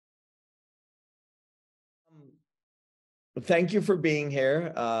Thank you for being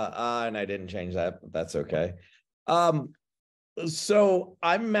here. And I didn't change that, but that's okay. Um, so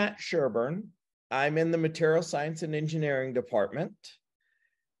I'm Matt Sherburne. I'm in the Material Science and Engineering department.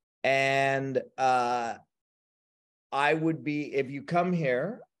 And I would be, if you come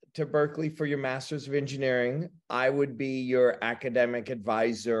here to Berkeley for your Master's of Engineering, I would be your academic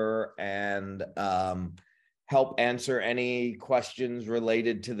advisor and help answer any questions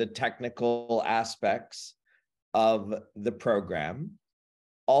related to the technical aspects of the program.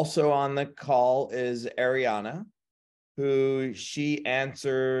 Also on the call is Ariana, who she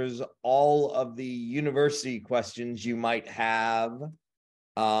answers all of the university questions you might have,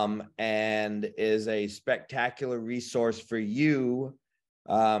 and is a spectacular resource for you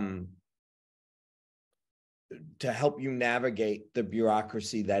to help you navigate the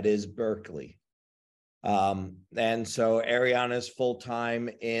bureaucracy that is Berkeley. And so Ariana is full-time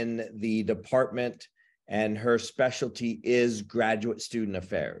in the department, and her specialty is graduate student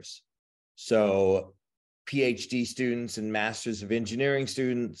affairs. So PhD students and Masters of Engineering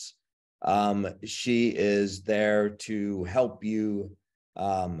students, she is there to help you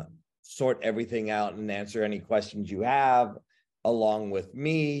sort everything out and answer any questions you have, along with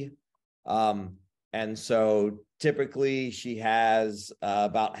me. And so typically she has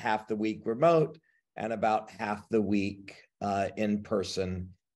about half the week remote and about half the week in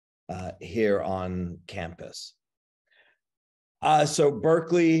person here on campus. So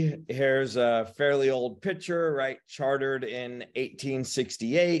Berkeley, here's a fairly old picture, right? Chartered in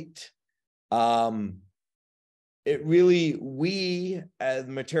 1868. We as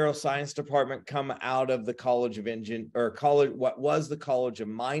the material science department come out of the College of what was the College of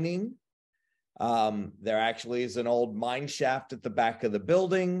Mining. There actually is an old mine shaft at the back of the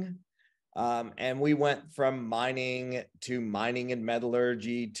building. And we went from mining to mining and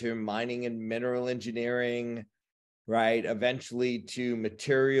metallurgy to mining and mineral engineering, right? Eventually to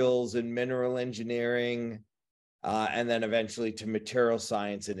materials and mineral engineering, and then eventually to material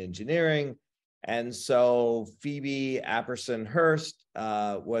science and engineering. And so Phoebe Apperson Hurst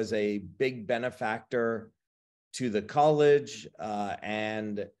was a big benefactor to the college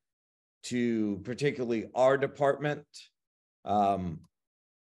and to particularly our department.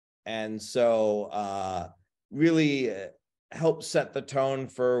 And so really helped set the tone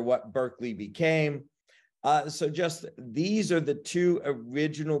for what Berkeley became. So just these are the two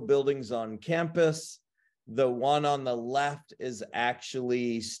original buildings on campus. The one on the left is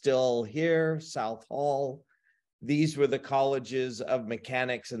actually still here, South Hall. These were the colleges of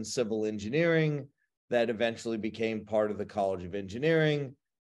mechanics and civil engineering that eventually became part of the College of Engineering.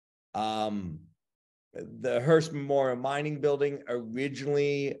 The Hearst Memorial Mining Building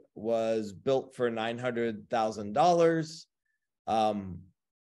originally was built for $900,000.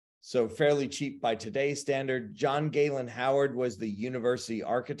 So fairly cheap by today's standard. John Galen Howard was the university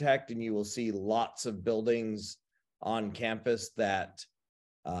architect, and you will see lots of buildings on campus that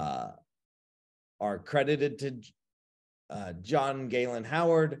are credited to John Galen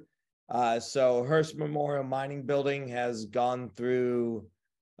Howard. So Hearst Memorial Mining Building has gone through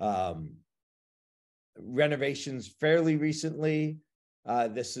renovations fairly recently.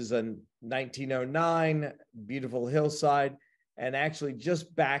 This is a 1909 beautiful hillside. And actually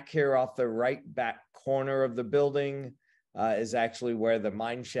just back here off the right back corner of the building is actually where the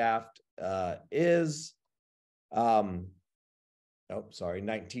mine shaft is.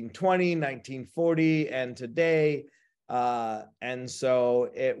 1920, 1940, and today. And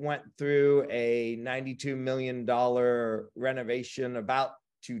so it went through a $92 million renovation about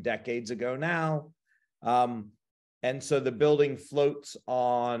 2 decades ago now. And so the building floats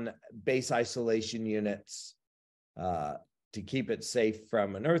on base isolation units to keep it safe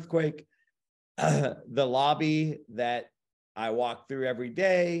from an earthquake. The lobby that I walk through every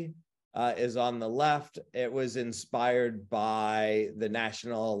day is on the left. It was inspired by the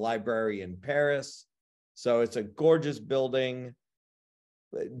National Library in Paris. So it's a gorgeous building.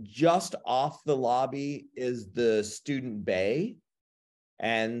 Just off the lobby is the student bay.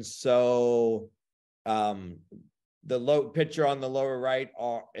 And so the picture on the lower right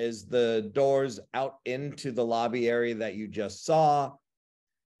is the doors out into the lobby area that you just saw.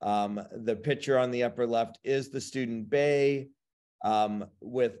 The picture on the upper left is the student bay.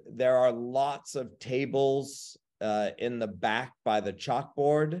 There are lots of tables in the back by the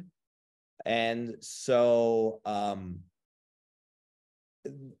chalkboard. And so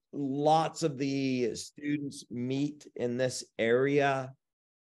lots of the students meet in this area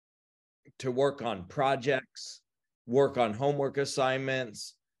to work on projects, work on homework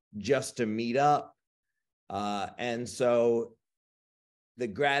assignments, just to meet up. And so the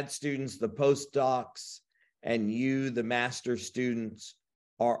grad students, the postdocs, and you, the master students,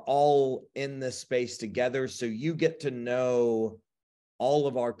 are all in this space together. So you get to know all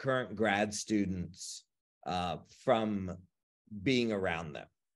of our current grad students from being around them.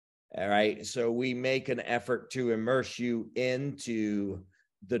 All right. So we make an effort to immerse you into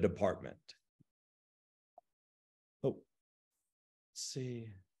the department. Oh, let's see.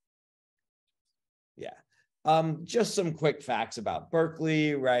 Yeah. Just some quick facts about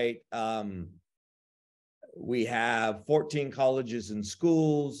Berkeley, right? We have 14 colleges and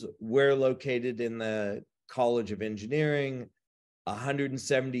schools. We're located in the College of Engineering,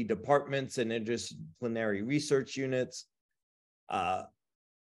 170 departments and interdisciplinary research units.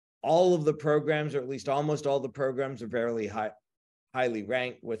 All of the programs, or at least almost all the programs, are fairly highly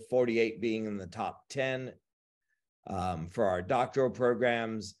ranked, with 48 being in the top 10. For our doctoral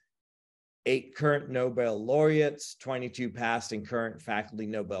programs, 8 current Nobel laureates, 22 past and current faculty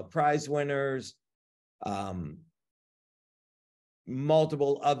Nobel Prize winners,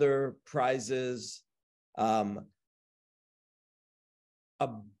 multiple other prizes, a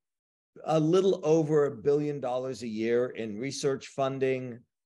little over $1 billion a year in research funding.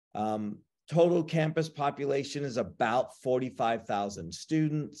 Total campus population is about 45,000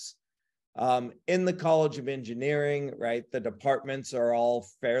 students. In the College of Engineering, right, the departments are all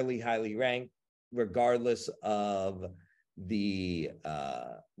fairly highly ranked, regardless of the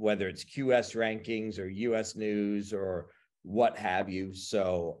whether it's QS rankings or US News or what have you.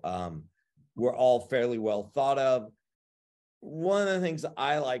 So we're all fairly well thought of. One of the things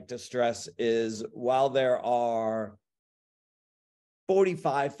I like to stress is, while there are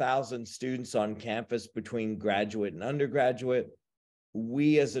 45,000 students on campus between graduate and undergraduate,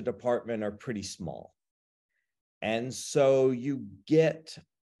 we as a department are pretty small. And so you get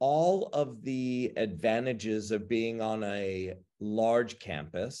all of the advantages of being on a large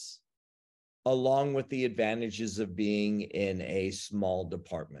campus, along with the advantages of being in a small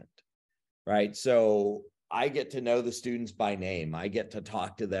department, right? So I get to know the students by name. I get to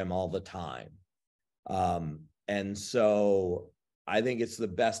talk to them all the time. And so I think it's the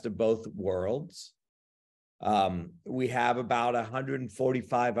best of both worlds. We have about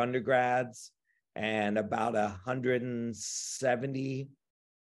 145 undergrads and about 170,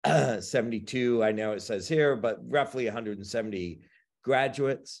 72, I know it says here, but roughly 170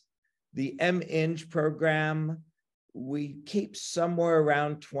 graduates. The MEng program, we keep somewhere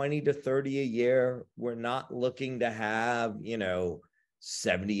around 20 to 30 a year. We're not looking to have,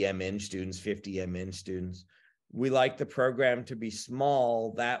 70 MEng students, 50 MEng students. We like the program to be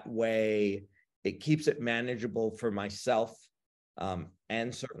small. That way it keeps it manageable for myself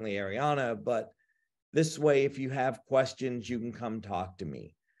and certainly Ariana. But this way, if you have questions, you can come talk to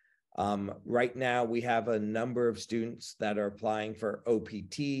me. Right now, we have a number of students that are applying for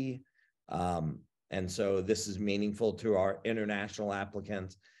OPT. And so this is meaningful to our international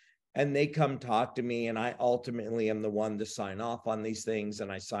applicants. And they come talk to me, and I ultimately am the one to sign off on these things,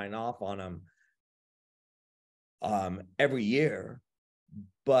 and I sign off on them every year.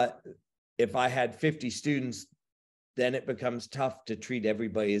 But if I had 50 students, then it becomes tough to treat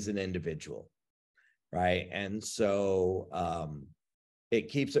everybody as an individual, right? And so it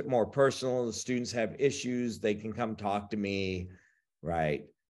keeps it more personal. The students have issues, they can come talk to me, right?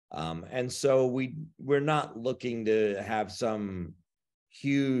 And so we're not looking to have some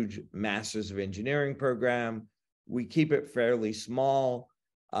huge Masters of Engineering program. We keep it fairly small.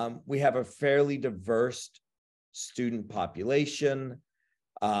 We have a fairly diverse student population.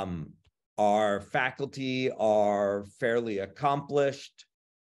 Our faculty are fairly accomplished,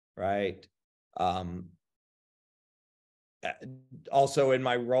 right? Also, in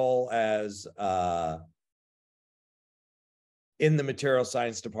my role as in the material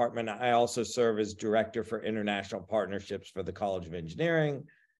science department, I also serve as director for international partnerships for the College of Engineering.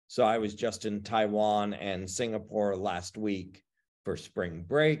 So I was just in Taiwan and Singapore last week for spring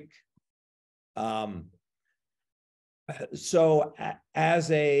break. So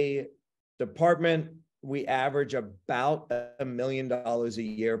as a department, we average about $1 million a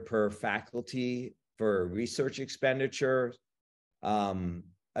year per faculty for research expenditure.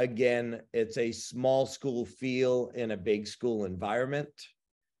 Again, it's a small school feel in a big school environment.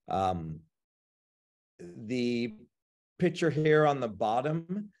 The picture here on the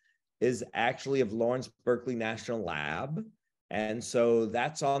bottom is actually of Lawrence Berkeley National Lab. And so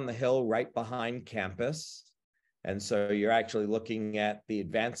that's on the hill right behind campus. And so you're actually looking at the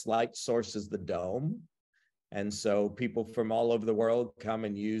advanced light source is the dome. And so people from all over the world come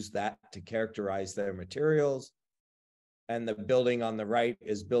and use that to characterize their materials. And the building on the right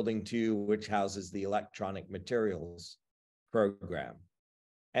is building 2, which houses the electronic materials program.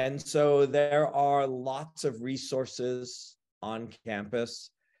 And so there are lots of resources on campus,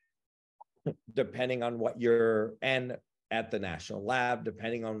 depending on what and at the National Lab,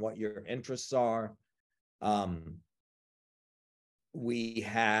 depending on what your interests are. We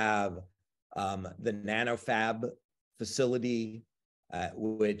have the NanoFab facility,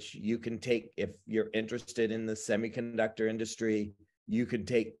 which you can take if you're interested in the semiconductor industry. You can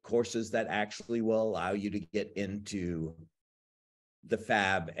take courses that actually will allow you to get into the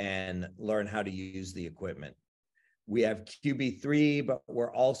fab and learn how to use the equipment. We have QB3, but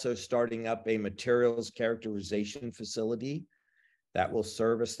we're also starting up a materials characterization facility that will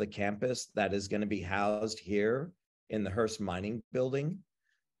service the campus that is going to be housed here in the Hearst Mining Building.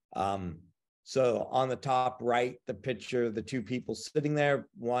 So on the top right, the picture, the two people sitting there,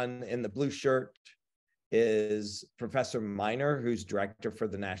 one in the blue shirt is Professor Miner, who's director for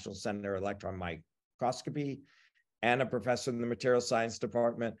the National Center of Electron Microscopy and a professor in the Material Science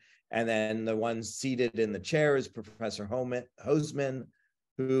Department. And then the one seated in the chair is Professor Hoseman,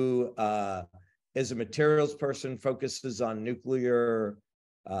 who is a materials person, focuses on nuclear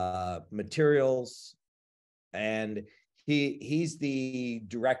materials. And he's the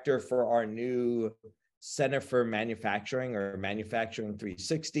director for our new Center for Manufacturing, or Manufacturing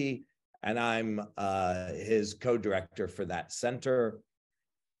 360. And I'm his co-director for that center.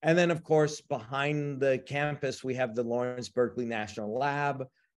 And then, of course, behind the campus, we have the Lawrence Berkeley National Lab,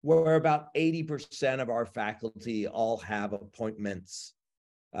 where about 80% of our faculty all have appointments.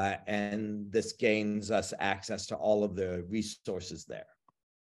 And this gains us access to all of the resources there.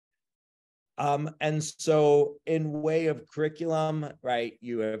 And so in way of curriculum, right,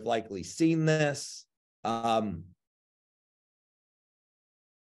 you have likely seen this.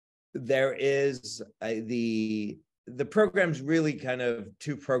 There is the program's really kind of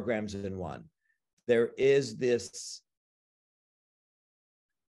two programs in one. There is this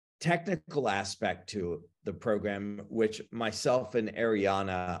technical aspect to the program, which myself and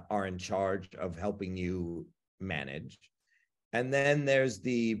Ariana are in charge of helping you manage. And then there's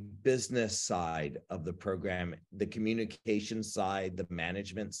the business side of the program, the communication side, the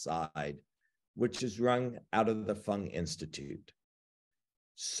management side, which is run out of the Fung Institute.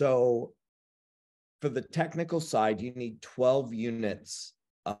 So for the technical side, you need 12 units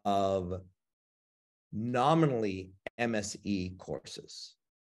of nominally MSE courses.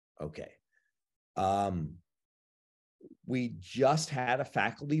 Okay. We just had a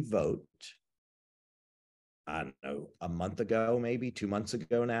faculty vote, I don't know, a month ago, maybe 2 months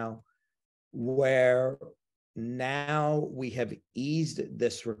ago now, where now we have eased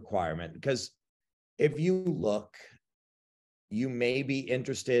this requirement. Because if you look, you may be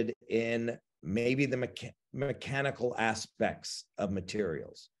interested in maybe the mechanical aspects of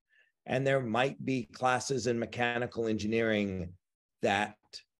materials. And there might be classes in mechanical engineering that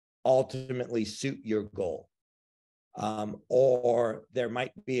ultimately suit your goal. Or there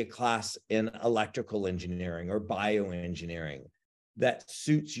might be a class in electrical engineering or bioengineering that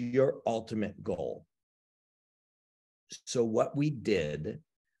suits your ultimate goal. So what we did,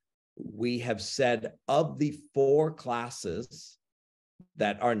 we have said of the 4 classes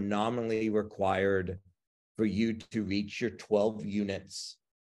that are nominally required for you to reach your 12 units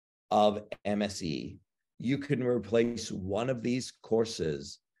of MSE, you can replace one of these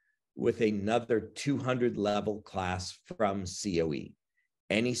courses with another 200 level class from COE,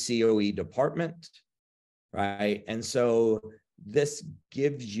 any COE department, right? And so this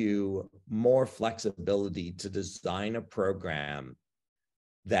gives you more flexibility to design a program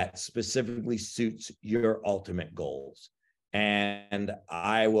that specifically suits your ultimate goals. And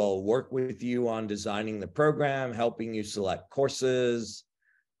I will work with you on designing the program, helping you select courses.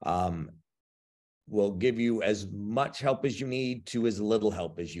 We'll give you as much help as you need to as little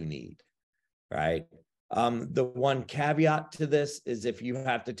help as you need, right? The one caveat to this is if you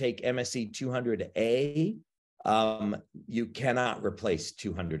have to take MSE 200A, you cannot replace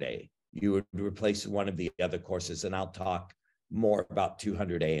 200A. You would replace one of the other courses, and I'll talk more about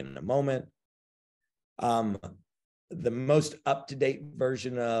 200A in a moment. The most up-to-date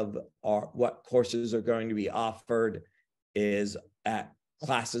version of what courses are going to be offered is at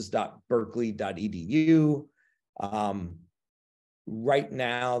classes.berkeley.edu. Right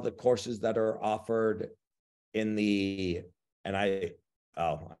now, the courses that are offered in the, and I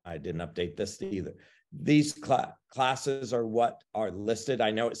didn't update this either. These classes are what are listed.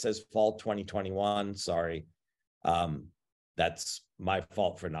 I know it says fall 2021, sorry. That's my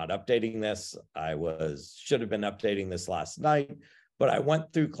fault for not updating this. Should have been updating this last night, but I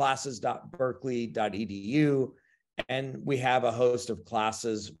went through classes.berkeley.edu and we have a host of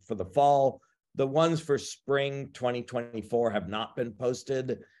classes for the fall. The ones for spring 2024 have not been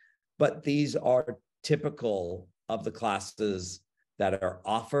posted, but these are typical of the classes that are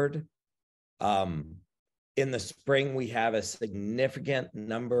offered. In the spring, we have a significant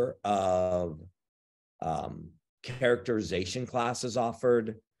number of characterization classes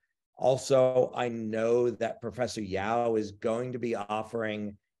offered. Also, I know that Professor Yao is going to be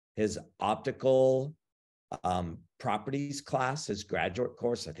offering his optical properties class, his graduate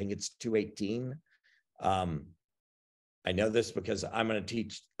course. I think it's 218. I know this because I'm going to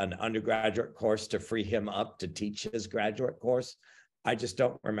teach an undergraduate course to free him up to teach his graduate course. I just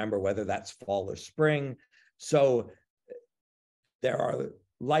don't remember whether that's fall or spring. So there are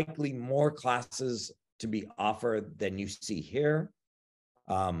likely more classes to be offered than you see here.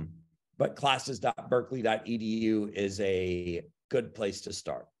 But classes.berkeley.edu is a good place to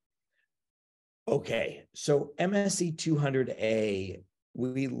start. Okay, so MSE 200A,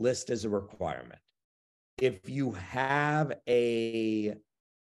 we list as a requirement. If you have a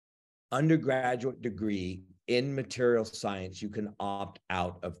undergraduate degree in material science, you can opt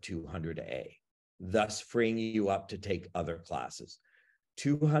out of 200A, thus freeing you up to take other classes.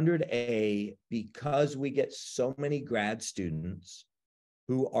 200A, because we get so many grad students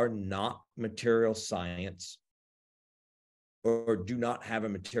who are not material science or do not have a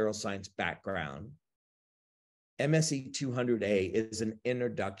material science background, MSE 200A is an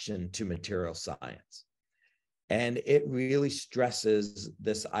introduction to material science. And it really stresses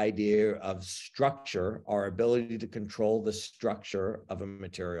this idea of structure, our ability to control the structure of a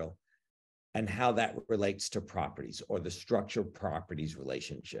material and how that relates to properties, or the structure-properties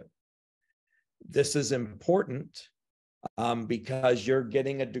relationship. This is important because you're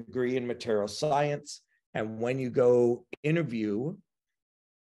getting a degree in material science, and when you go interview,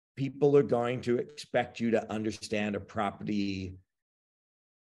 people are going to expect you to understand a property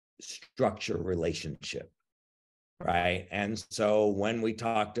structure relationship, right? And so when we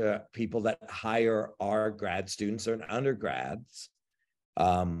talk to people that hire our grad students or undergrads,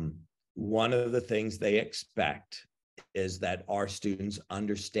 one of the things they expect is that our students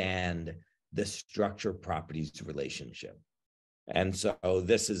understand the structure properties relationship. And so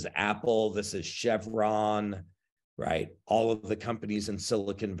this is Apple, this is Chevron, right? All of the companies in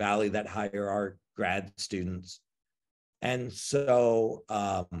Silicon Valley that hire our grad students. And so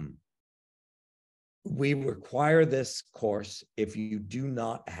we require this course if you do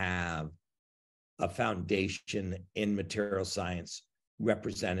not have a foundation in material science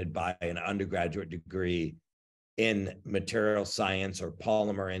represented by an undergraduate degree in material science or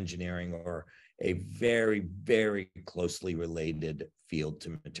polymer engineering, or a very, very closely related field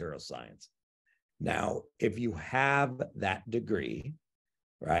to material science. Now, if you have that degree,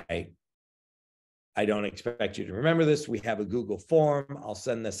 right, I don't expect you to remember this. We have a Google form. I'll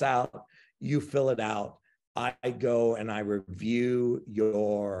send this out. You fill it out. I go and I review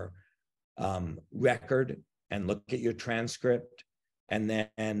your record and look at your transcript. And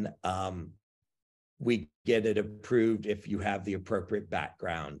then we get it approved if you have the appropriate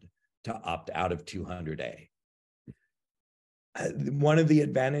background to opt out of 200A. One of the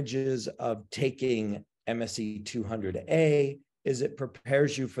advantages of taking MSE 200A is it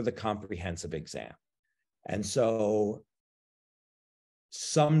prepares you for the comprehensive exam. And so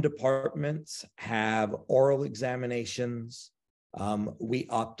some departments have oral examinations. We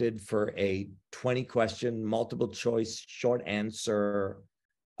opted for a 20-question multiple choice short answer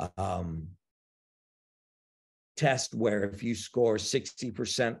test, where if you score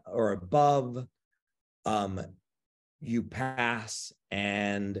 60% or above, you pass.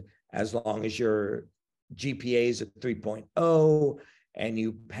 And as long as your GPA is at 3.0 and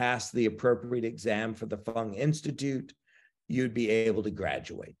you pass the appropriate exam for the Fung Institute, you'd be able to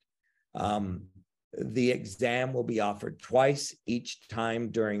graduate. The exam will be offered twice, each time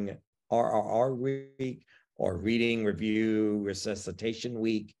during RRR week, or reading, review, resuscitation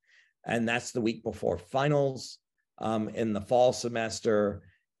week. And that's the week before finals in the fall semester,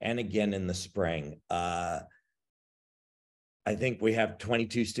 and again in the spring. I think we have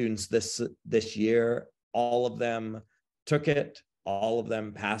 22 students this year. All of them took it. All of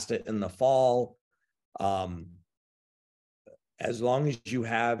them passed it in the fall. As long as you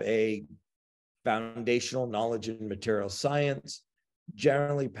have a foundational knowledge in material science,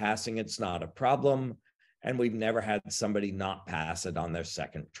 generally passing it's not a problem. And we've never had somebody not pass it on their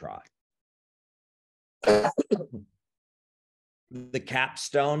second try. The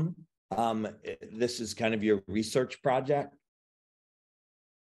Capstone, this is kind of your research project.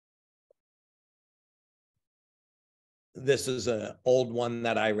 This is an old one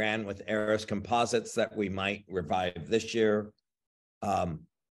that I ran with Aris Composites that we might revive this year.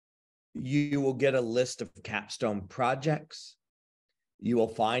 You will get a list of capstone projects. You will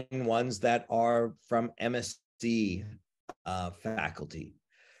find ones that are from MSE faculty.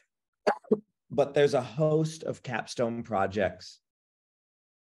 But there's a host of capstone projects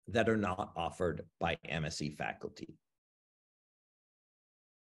that are not offered by MSE faculty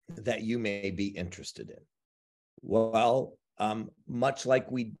that you may be interested in. Well, much like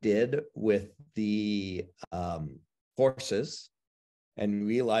we did with the courses, and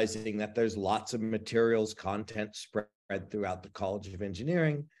realizing that there's lots of materials content spread throughout the College of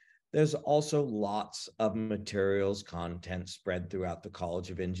Engineering, there's also lots of materials content spread throughout the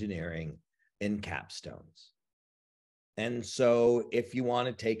College of Engineering in capstones. And so if you want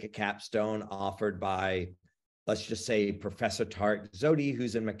to take a capstone offered by, let's just say, Professor Tariq Zodi,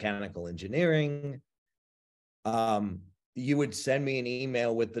 who's in mechanical engineering, you would send me an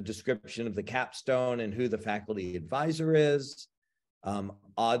email with the description of the capstone and who the faculty advisor is.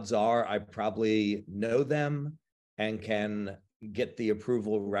 Odds are I probably know them and can get the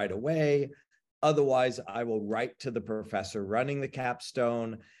approval right away. Otherwise, I will write to the professor running the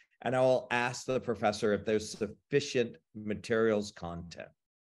capstone, and I will ask the professor if there's sufficient materials content,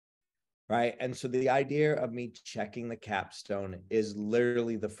 right? And so the idea of me checking the capstone is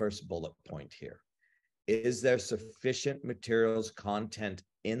literally the first bullet point here. Is there sufficient materials content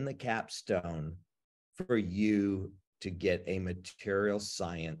in the capstone for you to get a material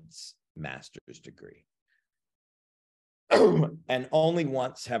science master's degree? And only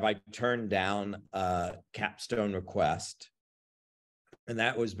once have I turned down a capstone request. And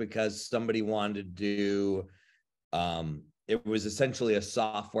that was because somebody wanted to do, it was essentially a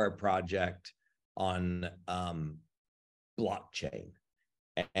software project on blockchain.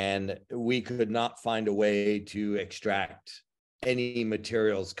 And we could not find a way to extract any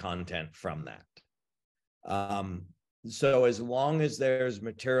materials content from that. So as long as there's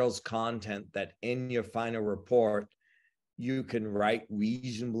materials content that in your final report you can write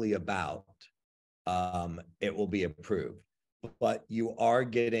reasonably about, it will be approved. But you are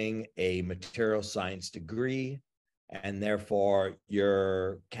getting a material science degree, and therefore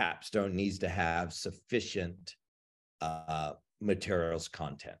your capstone needs to have sufficient materials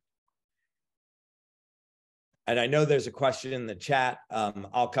content. And I know there's a question in the chat.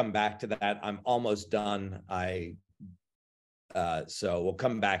 I'll come back to that. I'm almost done. So we'll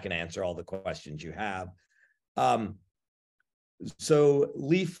come back and answer all the questions you have. So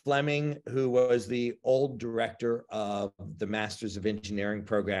Lee Fleming, who was the old director of the Masters of Engineering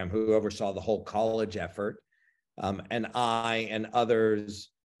program, who oversaw the whole college effort, and I and others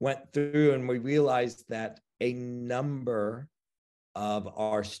went through, and we realized that a number of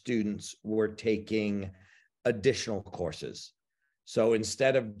our students were taking additional courses. So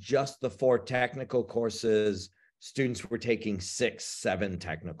instead of just the 4 technical courses, students were taking 6, 7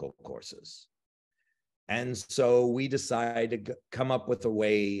 technical courses. And so we decided to come up with a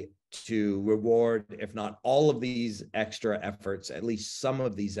way to reward, if not all of these extra efforts, at least some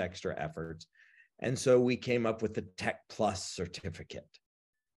of these extra efforts. And so we came up with the Tech+Plus Certificate.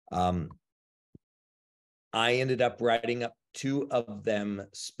 I ended up writing up 2 of them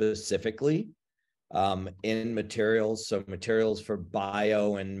specifically in materials. So materials for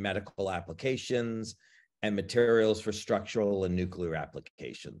bio and medical applications, and materials for structural and nuclear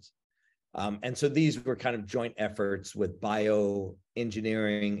applications. And so these were kind of joint efforts with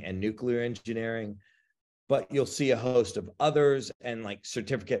bioengineering and nuclear engineering, but you'll see a host of others, and like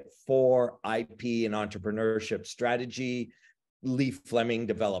certificate for IP and entrepreneurship strategy. Lee Fleming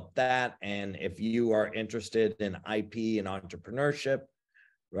developed that. And if you are interested in IP and entrepreneurship,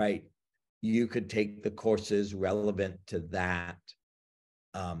 right, you could take the courses relevant to that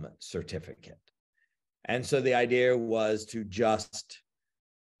certificate. And so the idea was to just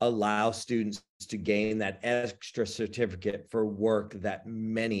allow students to gain that extra certificate for work that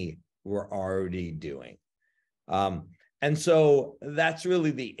many were already doing. And so that's really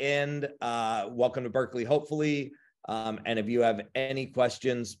the end. Welcome to Berkeley, hopefully. And if you have any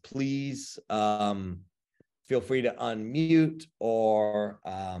questions, please feel free to unmute or,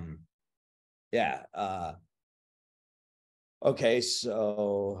 okay,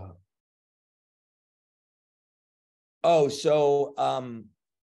 so,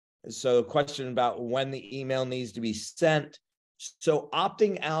 so a question about when the email needs to be sent. So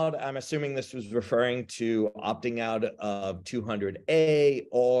opting out, I'm assuming this was referring to opting out of 200A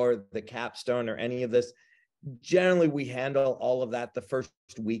or the capstone or any of this. Generally, we handle all of that the first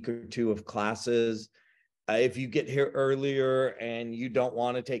week or 2 of classes. If you get here earlier and you don't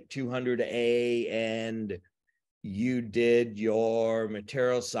want to take 200A and you did your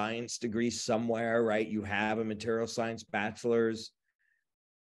material science degree somewhere, right? You have a material science bachelor's.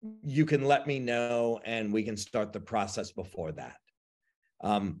 you can let me know and we can start the process before that.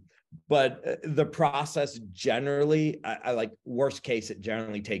 But the process generally, I like worst case, it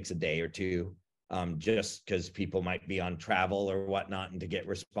generally takes a day or two, just because people might be on travel or whatnot, and to get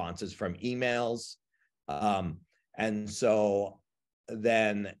responses from emails. And so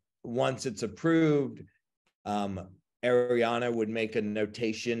then once it's approved, Ariana would make a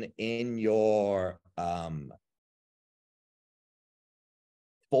notation in your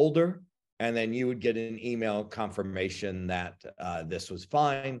folder, and then you would get an email confirmation that this was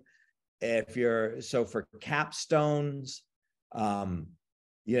fine. If you're, so for capstones,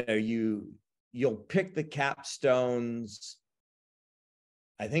 you know, you'll pick the capstones.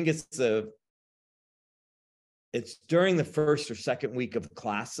 I think it's during the first or second week of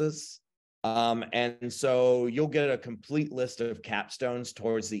classes. And so you'll get a complete list of capstones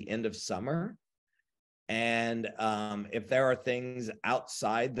towards the end of summer. And if there are things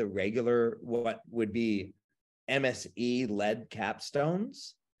outside the regular, what would be MSE led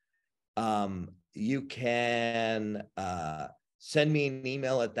capstones, you can send me an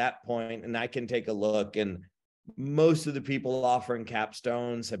email at that point and I can take a look. And most of the people offering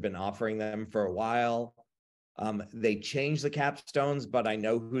capstones have been offering them for a while. They change the capstones, but I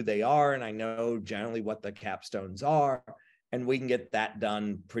know who they are and I know generally what the capstones are, and we can get that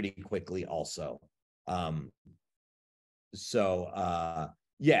done pretty quickly also.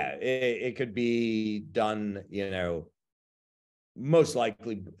 Yeah, it could be done, you know, most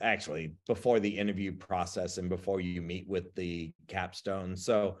likely actually before the interview process and before you meet with the capstone.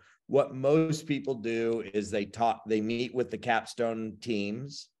 So what most people do is they meet with the capstone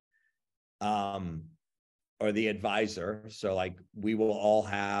teams, or the advisor. So like we will all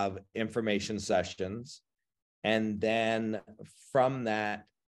have information sessions. And then from that,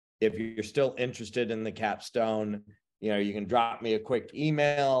 if you're still interested in the capstone, you know, you can drop me a quick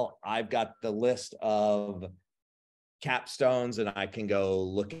email. I've got the list of capstones and I can go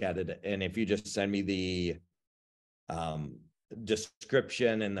look at it. And if you just send me the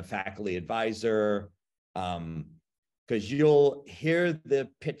description and the faculty advisor, because you'll hear the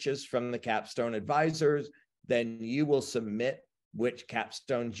pitches from the capstone advisors, then you will submit which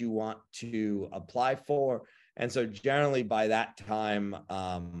capstones you want to apply for. And so generally by that time,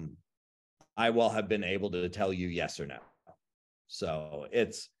 I will have been able to tell you yes or no. So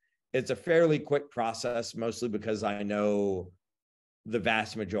it's a fairly quick process, mostly because I know the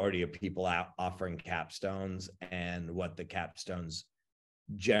vast majority of people out offering capstones and what the capstones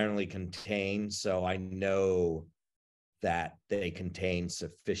generally contain. So I know that they contain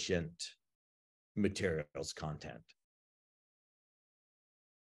sufficient materials content.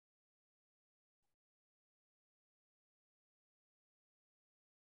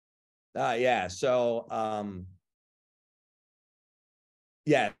 Yeah. So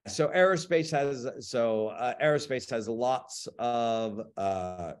aerospace has lots of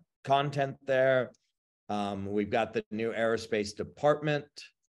content there. We've got the new aerospace department,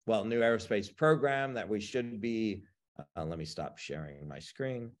 new aerospace program that we should be, let me stop sharing my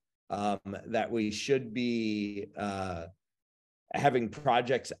screen, that we should be having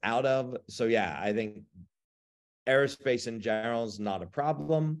projects out of. So yeah, I think aerospace in general is not a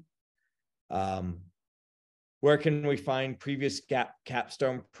problem. Where can we find previous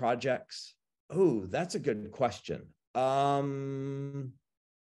capstone projects? Oh, that's a good question. I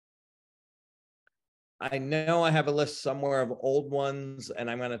know I have a list somewhere of old ones, and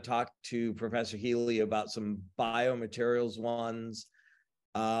I'm going to talk to Professor Healy about some biomaterials ones.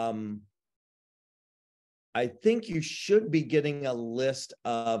 I think you should be getting a list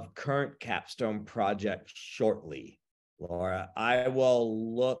of current capstone projects shortly, Laura. I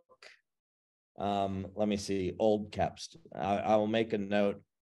will look. Let me see, old capstone. I will make a note.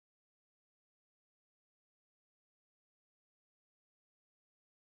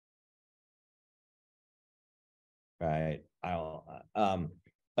 Right.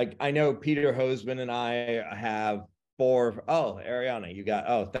 Like I know Peter Hosman and I have 4. Oh, Ariana, you got,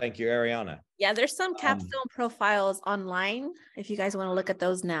 oh, thank you, Ariana. Yeah, there's some capstone profiles online if you guys want to look at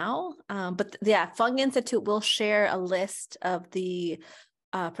those now. But yeah, Fung Institute will share a list of the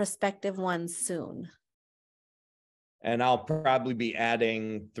prospective ones soon. And I'll probably be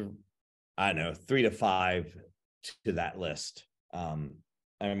adding, I don't know, 3 to 5 to that list.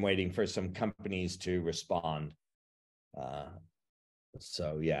 I'm waiting for some companies to respond.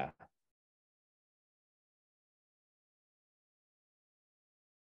 So yeah.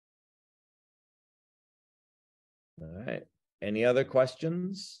 All right. Any other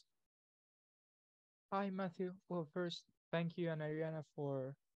questions? Hi, Matthew. Well, first, thank you and Ariana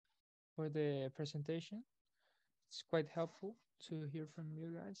for the presentation. It's quite helpful to hear from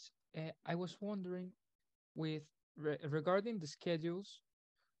you guys. I was wondering, with regarding the schedules,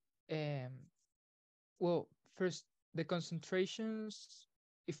 um, well, first the concentrations.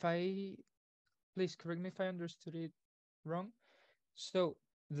 If I Please correct me if I understood it wrong. So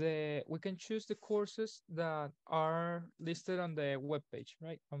we can choose the courses that are listed on the webpage,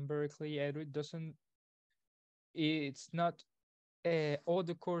 right? On Berkeley Edu, it's not all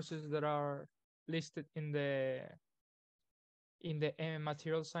the courses that are listed in the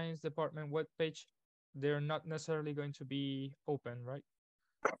material science department webpage, they're not necessarily going to be open, right?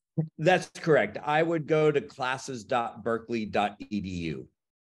 That's correct. I would go to classes.berkeley.edu.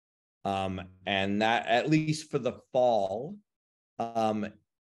 And that, at least for the fall,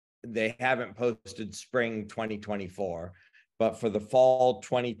 they haven't posted spring 2024, but for the fall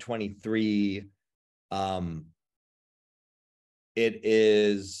 2023, it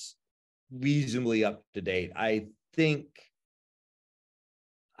is reasonably up to date. I think,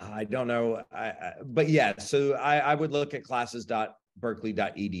 I don't know, but yeah, so I would look at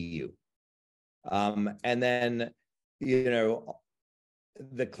classes.berkeley.edu. And then,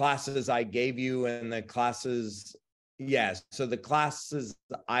 the classes I gave you and the classes, yes. So the classes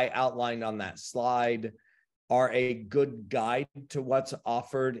I outlined on that slide are a good guide to what's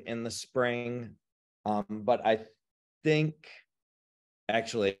offered in the spring. But I think,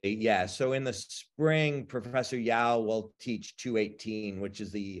 actually, yeah. So in the spring, Professor Yao will teach 218, which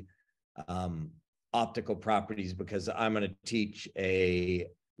is the optical properties, because I'm going to teach a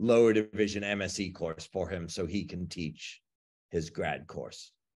lower division MSE course for him so he can teach his grad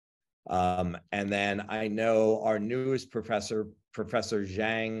course. And then I know our newest professor, Professor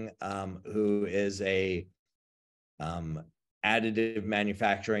Zhang, who is a additive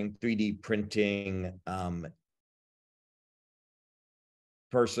manufacturing, 3D printing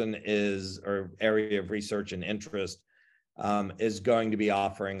person or area of research and interest, is going to be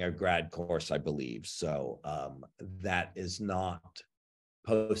offering a grad course, I believe. So that is not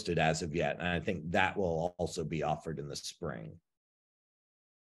posted as of yet. And I think that will also be offered in the spring.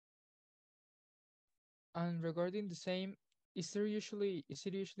 And regarding the same, is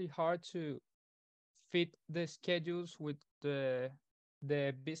it usually hard to fit the schedules with the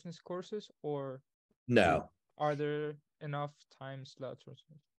business courses, or No, are there enough time slots or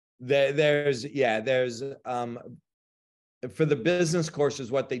something? there's for the business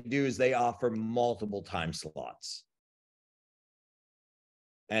courses, what they do is they offer multiple time slots.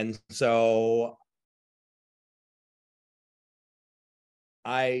 And so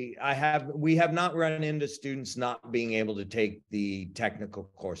we have not run into students not being able to take the technical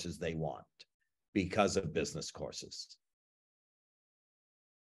courses they want because of business courses.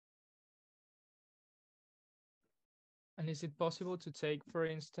 And is it possible to take, for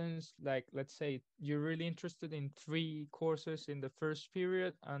instance, like, let's say you're really interested in 3 courses in the first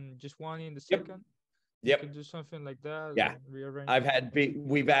period and just 1 in the second? You could do something like that. Yeah, rearrange.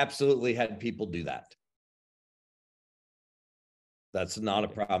 we've absolutely had people do that. That's not a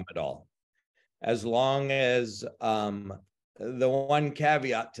problem at all. As long as the one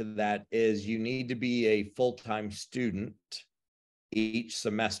caveat to that is you need to be a full-time student each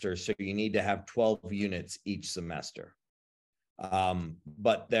semester. So you need to have 12 units each semester.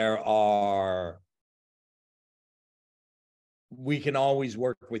 But we can always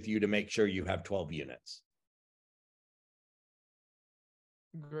work with you to make sure you have 12 units.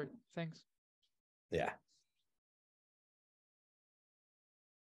 Great, thanks. Yeah.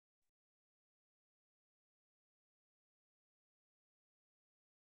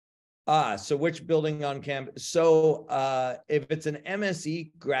 So which building on campus? So if it's an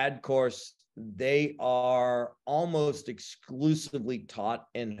MSE grad course, they are almost exclusively taught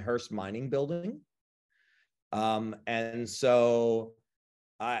in Hearst Mining Building. And so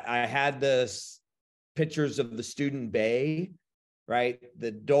I had this pictures of the student bay, right?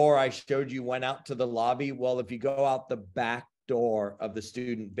 The door I showed you went out to the lobby. Well, if you go out the back door of the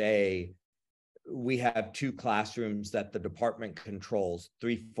student bay, we have 2 classrooms that the department controls,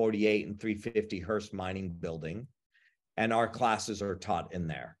 348 and 350 Hearst Mining Building, and our classes are taught in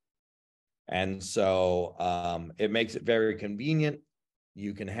there. And so it makes it very convenient.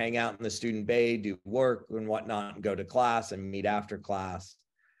 You can hang out in the student bay, do work and whatnot, and go to class and meet after class.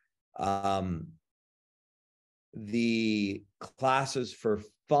 The classes for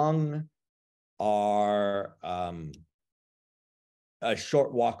Fung are a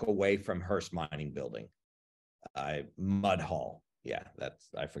short walk away from Hearst Mining Building, Mud Hall. Yeah,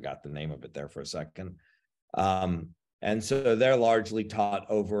 I forgot the name of it there for a second. And so they're largely taught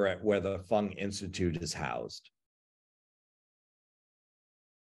over at where the Fung Institute is housed.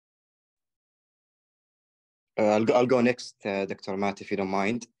 I'll go next, Dr. Matt, if you don't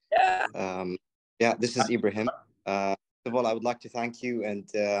mind. Yeah. Yeah, this is Ibrahim. First of all, I would like to thank you and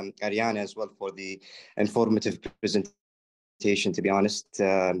Ariane as well for the informative presentation, to be honest.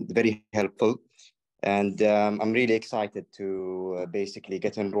 Very helpful. And I'm really excited to basically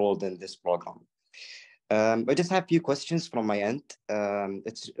get enrolled in this program. I just have a few questions from my end.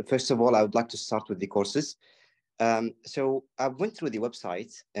 First of all, I would like to start with the courses. So I went through the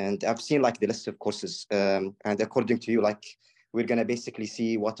website and I've seen like the list of courses. And according to you, like we're going to basically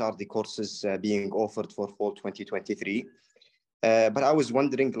see what are the courses being offered for fall 2023. But I was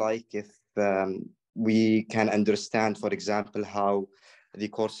wondering like if we can understand, for example, how the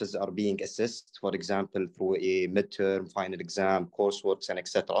courses are being assessed, for example, through a midterm, final exam, courseworks, and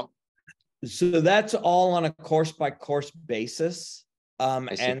etc. So that's all on a course by course basis.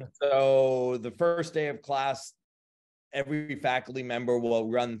 And so the first day of class, every faculty member will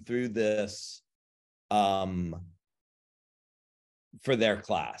run through this for their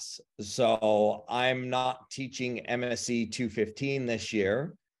class. So I'm not teaching MSE 215 this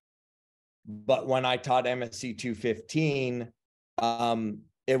year, but when I taught MSE 215,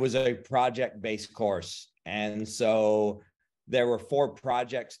 it was a project-based course. And so there were 4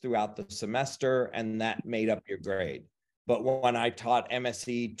 projects throughout the semester, and that made up your grade. But when I taught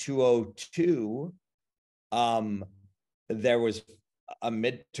MSE 202, there was a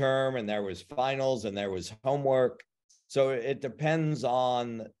midterm and there was finals and there was homework. So it depends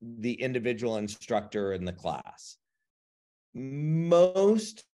on the individual instructor in the class.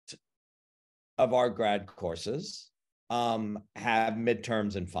 Most of our grad courses have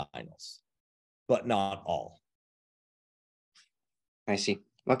midterms and finals, but not all. I see.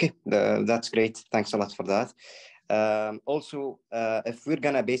 Okay, that's great. Thanks a lot for that. Also, if we're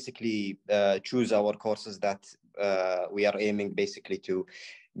gonna basically choose our courses that we are aiming basically to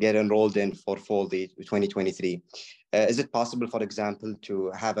get enrolled in for fall 2023, is it possible, for example,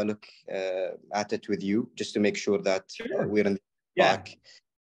 to have a look at it with you just to make sure that we're in the track?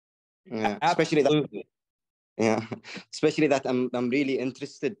 Especially that, especially that I'm really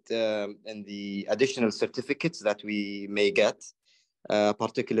interested in the additional certificates that we may get.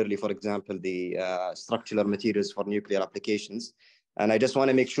 Particularly, for example, the structural materials for nuclear applications. And I just want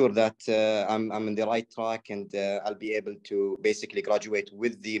to make sure that I'm in the right track and I'll be able to basically graduate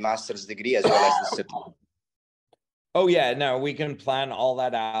with the master's degree as well as the certificate. Oh, yeah, no, we can plan all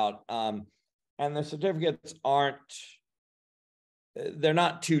that out. And the certificates they're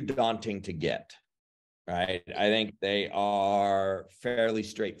not too daunting to get, right? I think they are fairly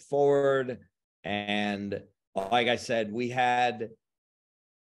straightforward. And like I said,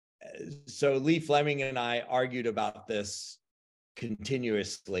 so Lee Fleming and I argued about this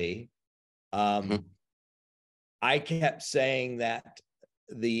continuously. I kept saying that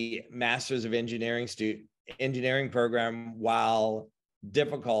the Masters of Engineering program, while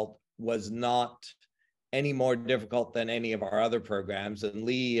difficult, was not any more difficult than any of our other programs. And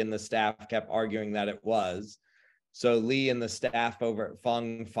Lee and the staff kept arguing that it was. So Lee and the staff over at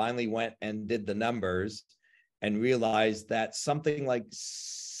Fung finally went and did the numbers and realized that something like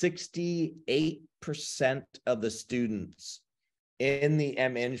 68% of the students in the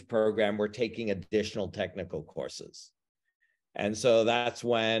MEng program were taking additional technical courses. And so that's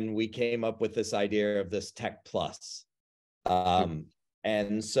when we came up with this idea of this Tech+.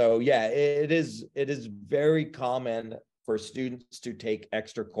 And so, yeah, it is very common for students to take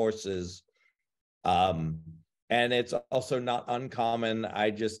extra courses. And it's also not uncommon.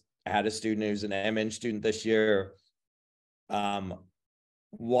 I just had a student who's an MEng student this year,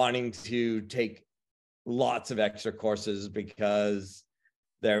 wanting to take lots of extra courses because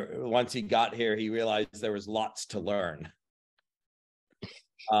once he got here, he realized there was lots to learn.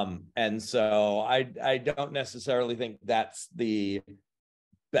 And so I don't necessarily think that's the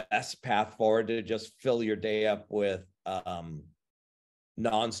best path forward, to just fill your day up with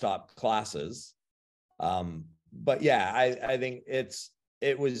nonstop classes. But yeah, I think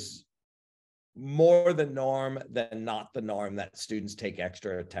it was more the norm than not the norm that students take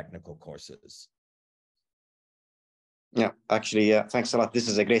extra technical courses. Yeah, actually, yeah, thanks a lot. This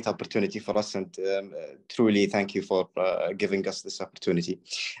is a great opportunity for us, and truly thank you for giving us this opportunity.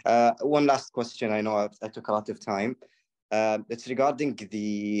 One last question. I know I took a lot of time. It's regarding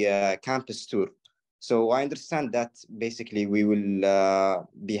the campus tour. So I understand that basically we will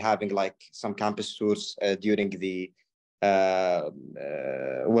be having like some campus tours during the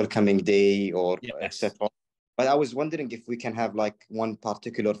welcoming day or etc. But I was wondering if we can have like one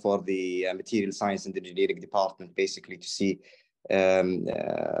particular for the material science and engineering department, basically to see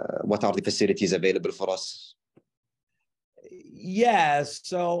what are the facilities available for us. Yeah,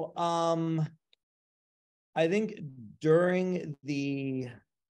 so I think during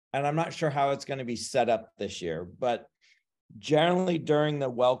and I'm not sure how it's going to be set up this year, but generally during the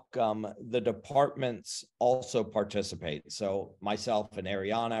welcome, the departments also participate. So myself and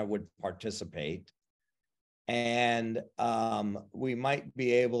Ariana would participate. And we might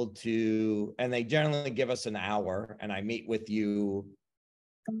be able to, and they generally give us an hour, and I meet with you,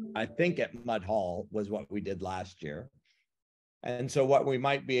 I think at Mud Hall was what we did last year. And so what we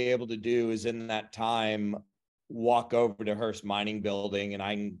might be able to do is in that time, walk over to Hearst Mining Building and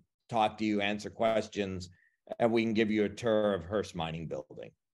I can talk to you, answer questions, and we can give you a tour of Hearst Mining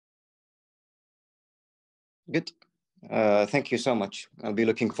Building. Good. Thank you so much. I'll be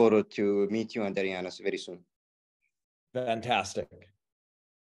looking forward to meet you and Ariana very soon. Fantastic.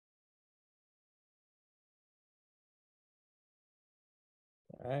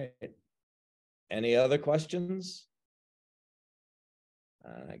 All right. Any other questions?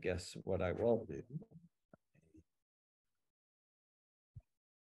 I guess what I will do.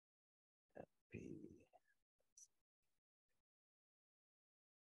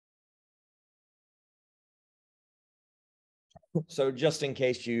 So just in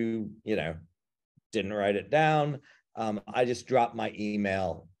case you didn't write it down, I just dropped my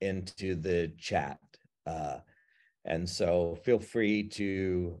email into the chat. And so feel free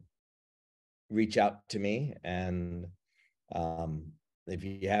to reach out to me, and if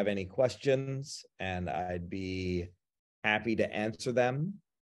you have any questions, and I'd be happy to answer them.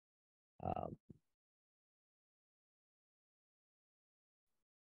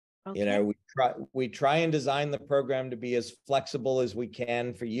 Okay. We try and design the program to be as flexible as we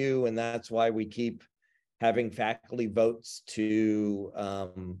can for you, and that's why we keep having faculty votes to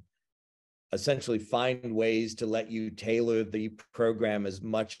essentially find ways to let you tailor the program as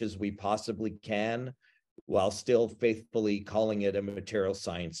much as we possibly can, while still faithfully calling it a material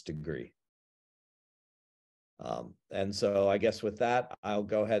science degree. And so I guess with that, I'll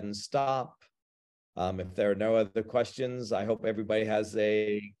go ahead and stop. If there are no other questions, I hope everybody has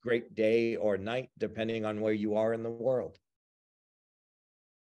a great day or night, depending on where you are in the world.